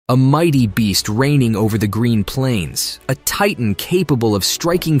a mighty beast reigning over the green plains, a titan capable of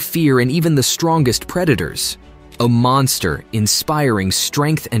striking fear in even the strongest predators, a monster inspiring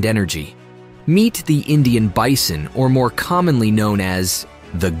strength and energy. Meet the Indian bison, or more commonly known as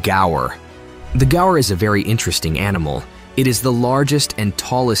the gaur. The gaur is a very interesting animal. It is the largest and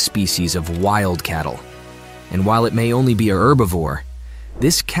tallest species of wild cattle. And while it may only be a herbivore,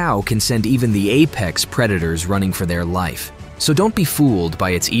 this cow can send even the apex predators running for their life. So don't be fooled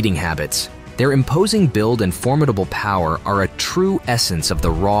by its eating habits. Their imposing build and formidable power are a true essence of the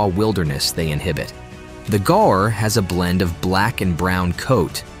raw wilderness they inhabit. The gaur has a blend of black and brown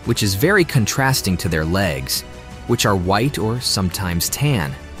coat, which is very contrasting to their legs, which are white or sometimes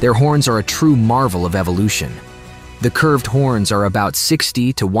tan. Their horns are a true marvel of evolution. The curved horns are about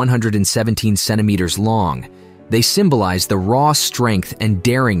 60 to 117 centimeters long. They symbolize the raw strength and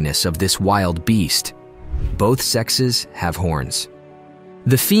daringness of this wild beast. Both sexes have horns.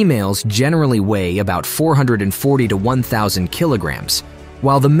 The females generally weigh about 440 to 1,000 kilograms,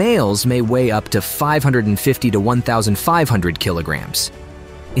 while the males may weigh up to 550 to 1,500 kilograms.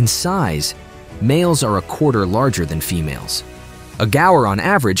 In size, males are a quarter larger than females. A gaur on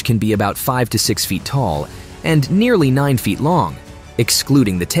average can be about 5 to 6 feet tall and nearly 9 feet long,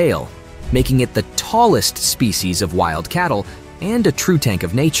 excluding the tail, making it the tallest species of wild cattle and a true tank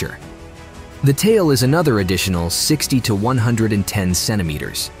of nature. The tail is another additional 60 to 110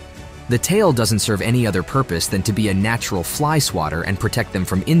 centimeters. The tail doesn't serve any other purpose than to be a natural fly swatter and protect them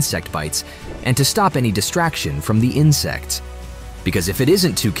from insect bites and to stop any distraction from the insects. Because if it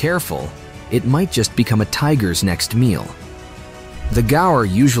isn't too careful, it might just become a tiger's next meal. The gaur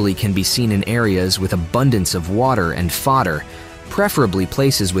usually can be seen in areas with abundance of water and fodder, preferably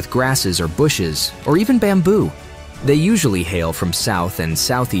places with grasses or bushes, or even bamboo. They usually hail from South and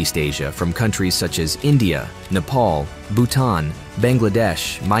Southeast Asia, from countries such as India, Nepal, Bhutan,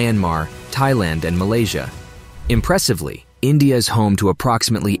 Bangladesh, Myanmar, Thailand, and Malaysia. Impressively, India is home to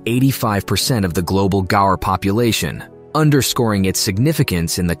approximately 85% of the global gaur population, underscoring its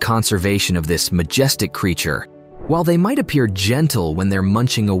significance in the conservation of this majestic creature. While they might appear gentle when they're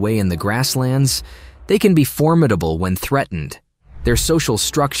munching away in the grasslands, they can be formidable when threatened. Their social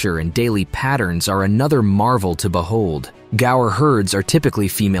structure and daily patterns are another marvel to behold. Gaur herds are typically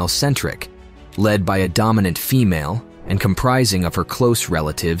female-centric, led by a dominant female and comprising of her close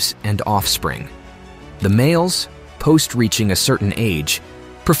relatives and offspring. The males, post-reaching a certain age,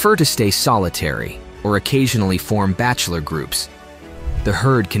 prefer to stay solitary or occasionally form bachelor groups. The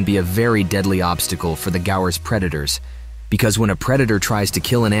herd can be a very deadly obstacle for the gaur's predators, because when a predator tries to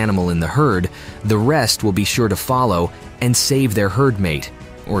kill an animal in the herd, the rest will be sure to follow and save their herd mate,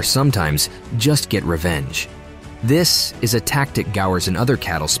 or sometimes just get revenge. This is a tactic gaurs and other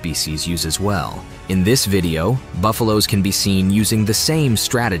cattle species use as well. In this video, buffaloes can be seen using the same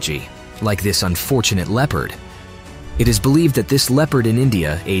strategy, like this unfortunate leopard. It is believed that this leopard in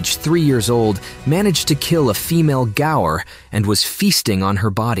India, aged 3 years old, managed to kill a female gaur and was feasting on her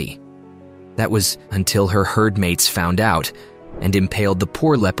body. That was until her herd mates found out and impaled the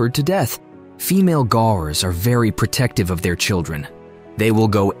poor leopard to death. Female gaurs are very protective of their children. They will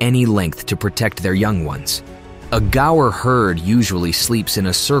go any length to protect their young ones. A gaur herd usually sleeps in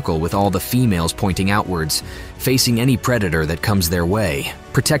a circle with all the females pointing outwards, facing any predator that comes their way,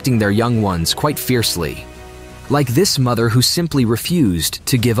 protecting their young ones quite fiercely. Like this mother who simply refused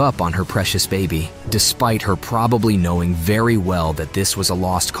to give up on her precious baby, despite her probably knowing very well that this was a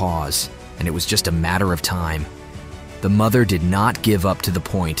lost cause, and it was just a matter of time. The mother did not give up to the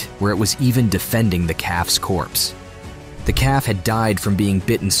point where it was even defending the calf's corpse. The calf had died from being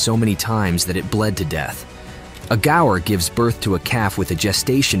bitten so many times that it bled to death. A gaur gives birth to a calf with a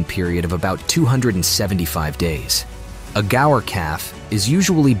gestation period of about 275 days. A gaur calf is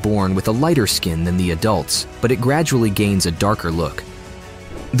usually born with a lighter skin than the adults, but it gradually gains a darker look.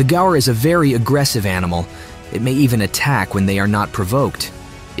 The gaur is a very aggressive animal. It may even attack when they are not provoked.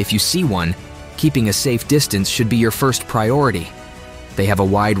 If you see one, keeping a safe distance should be your first priority. They have a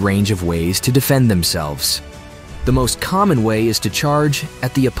wide range of ways to defend themselves. The most common way is to charge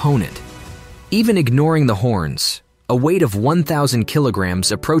at the opponent. Even ignoring the horns, a weight of 1,000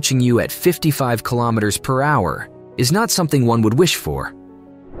 kilograms approaching you at 55 kilometers per hour is not something one would wish for.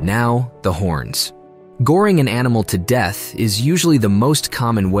 Now, the horns. Goring an animal to death is usually the most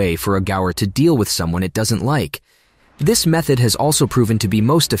common way for a gaur to deal with someone it doesn't like. This method has also proven to be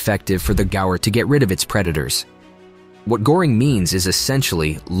most effective for the gaur to get rid of its predators. What goring means is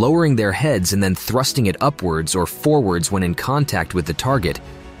essentially lowering their heads and then thrusting it upwards or forwards when in contact with the target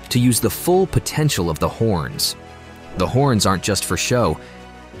to use the full potential of the horns. The horns aren't just for show.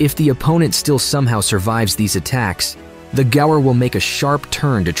 If the opponent still somehow survives these attacks, The gaur will make a sharp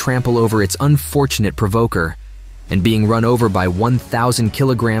turn to trample over its unfortunate provoker, and being run over by 1,000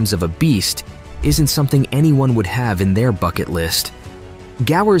 kilograms of a beast isn't something anyone would have in their bucket list.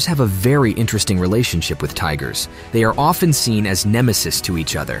 Gaurs have a very interesting relationship with tigers. They are often seen as nemesis to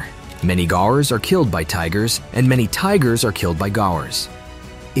each other. Many gaurs are killed by tigers, and many tigers are killed by gaurs.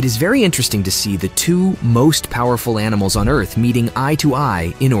 It is very interesting to see the two most powerful animals on Earth meeting eye to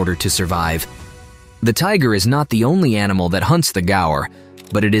eye in order to survive. The tiger is not the only animal that hunts the gaur,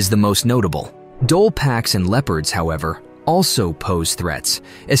 but it is the most notable. Dhole packs and leopards, however, also pose threats,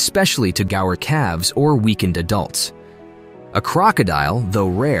 especially to gaur calves or weakened adults. A crocodile, though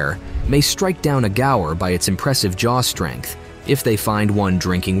rare, may strike down a gaur by its impressive jaw strength if they find one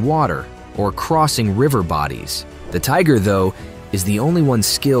drinking water or crossing river bodies. The tiger, though, is the only one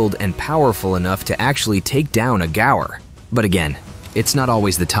skilled and powerful enough to actually take down a gaur. But again, it's not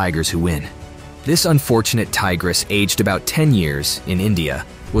always the tigers who win. This unfortunate tigress, aged about 10 years in India,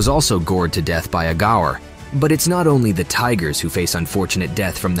 was also gored to death by a gaur. But it's not only the tigers who face unfortunate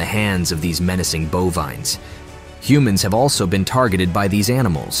death from the hands of these menacing bovines. Humans have also been targeted by these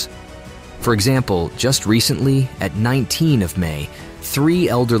animals. For example, just recently, at 19 of May, 3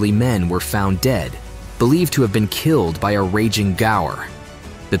 elderly men were found dead, believed to have been killed by a raging gaur.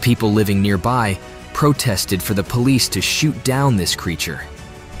 The people living nearby protested for the police to shoot down this creature,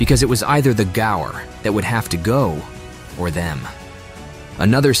 because it was either the gaur that would have to go, or them.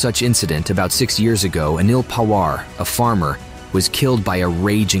 Another such incident about 6 years ago, Anil Pawar, a farmer, was killed by a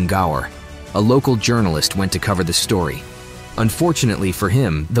raging gaur. A local journalist went to cover the story. Unfortunately for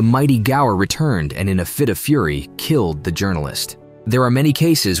him, the mighty gaur returned and in a fit of fury, killed the journalist. There are many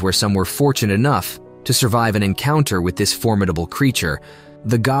cases where some were fortunate enough to survive an encounter with this formidable creature.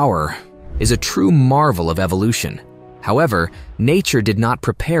 The gaur is a true marvel of evolution. However, nature did not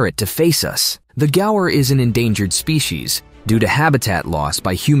prepare it to face us. The gaur is an endangered species due to habitat loss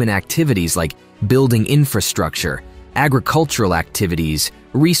by human activities like building infrastructure, agricultural activities,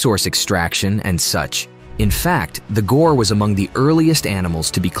 resource extraction, and such. In fact, the gaur was among the earliest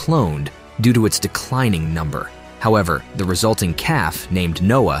animals to be cloned due to its declining number. However, the resulting calf, named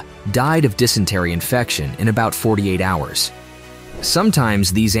Noah, died of dysentery infection in about 48 hours.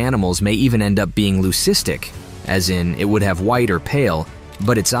 Sometimes these animals may even end up being leucistic, as in it would have white or pale,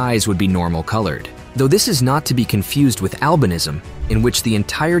 but its eyes would be normal colored. Though this is not to be confused with albinism, in which the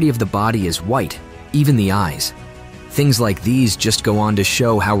entirety of the body is white, even the eyes. Things like these just go on to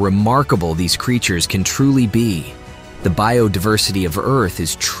show how remarkable these creatures can truly be. The biodiversity of Earth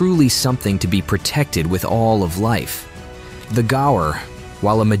is truly something to be protected with all of life. The gaur,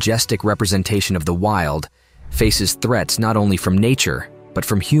 while a majestic representation of the wild, faces threats not only from nature, but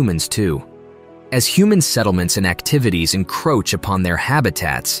from humans too. As human settlements and activities encroach upon their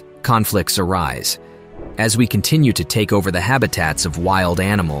habitats, conflicts arise. As we continue to take over the habitats of wild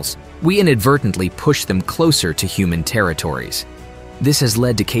animals, we inadvertently push them closer to human territories. This has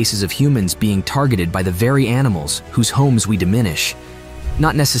led to cases of humans being targeted by the very animals whose homes we diminish,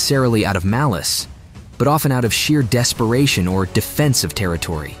 not necessarily out of malice, but often out of sheer desperation or defense of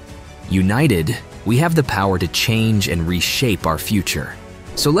territory. United, we have the power to change and reshape our future.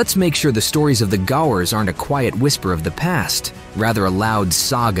 So let's make sure the stories of the gaurs aren't a quiet whisper of the past, rather a loud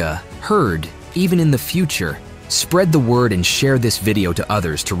saga, heard even in the future. Spread the word and share this video to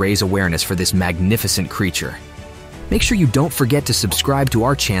others to raise awareness for this magnificent creature. Make sure you don't forget to subscribe to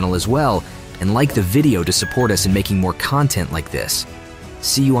our channel as well and like the video to support us in making more content like this.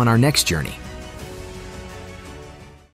 See you on our next journey.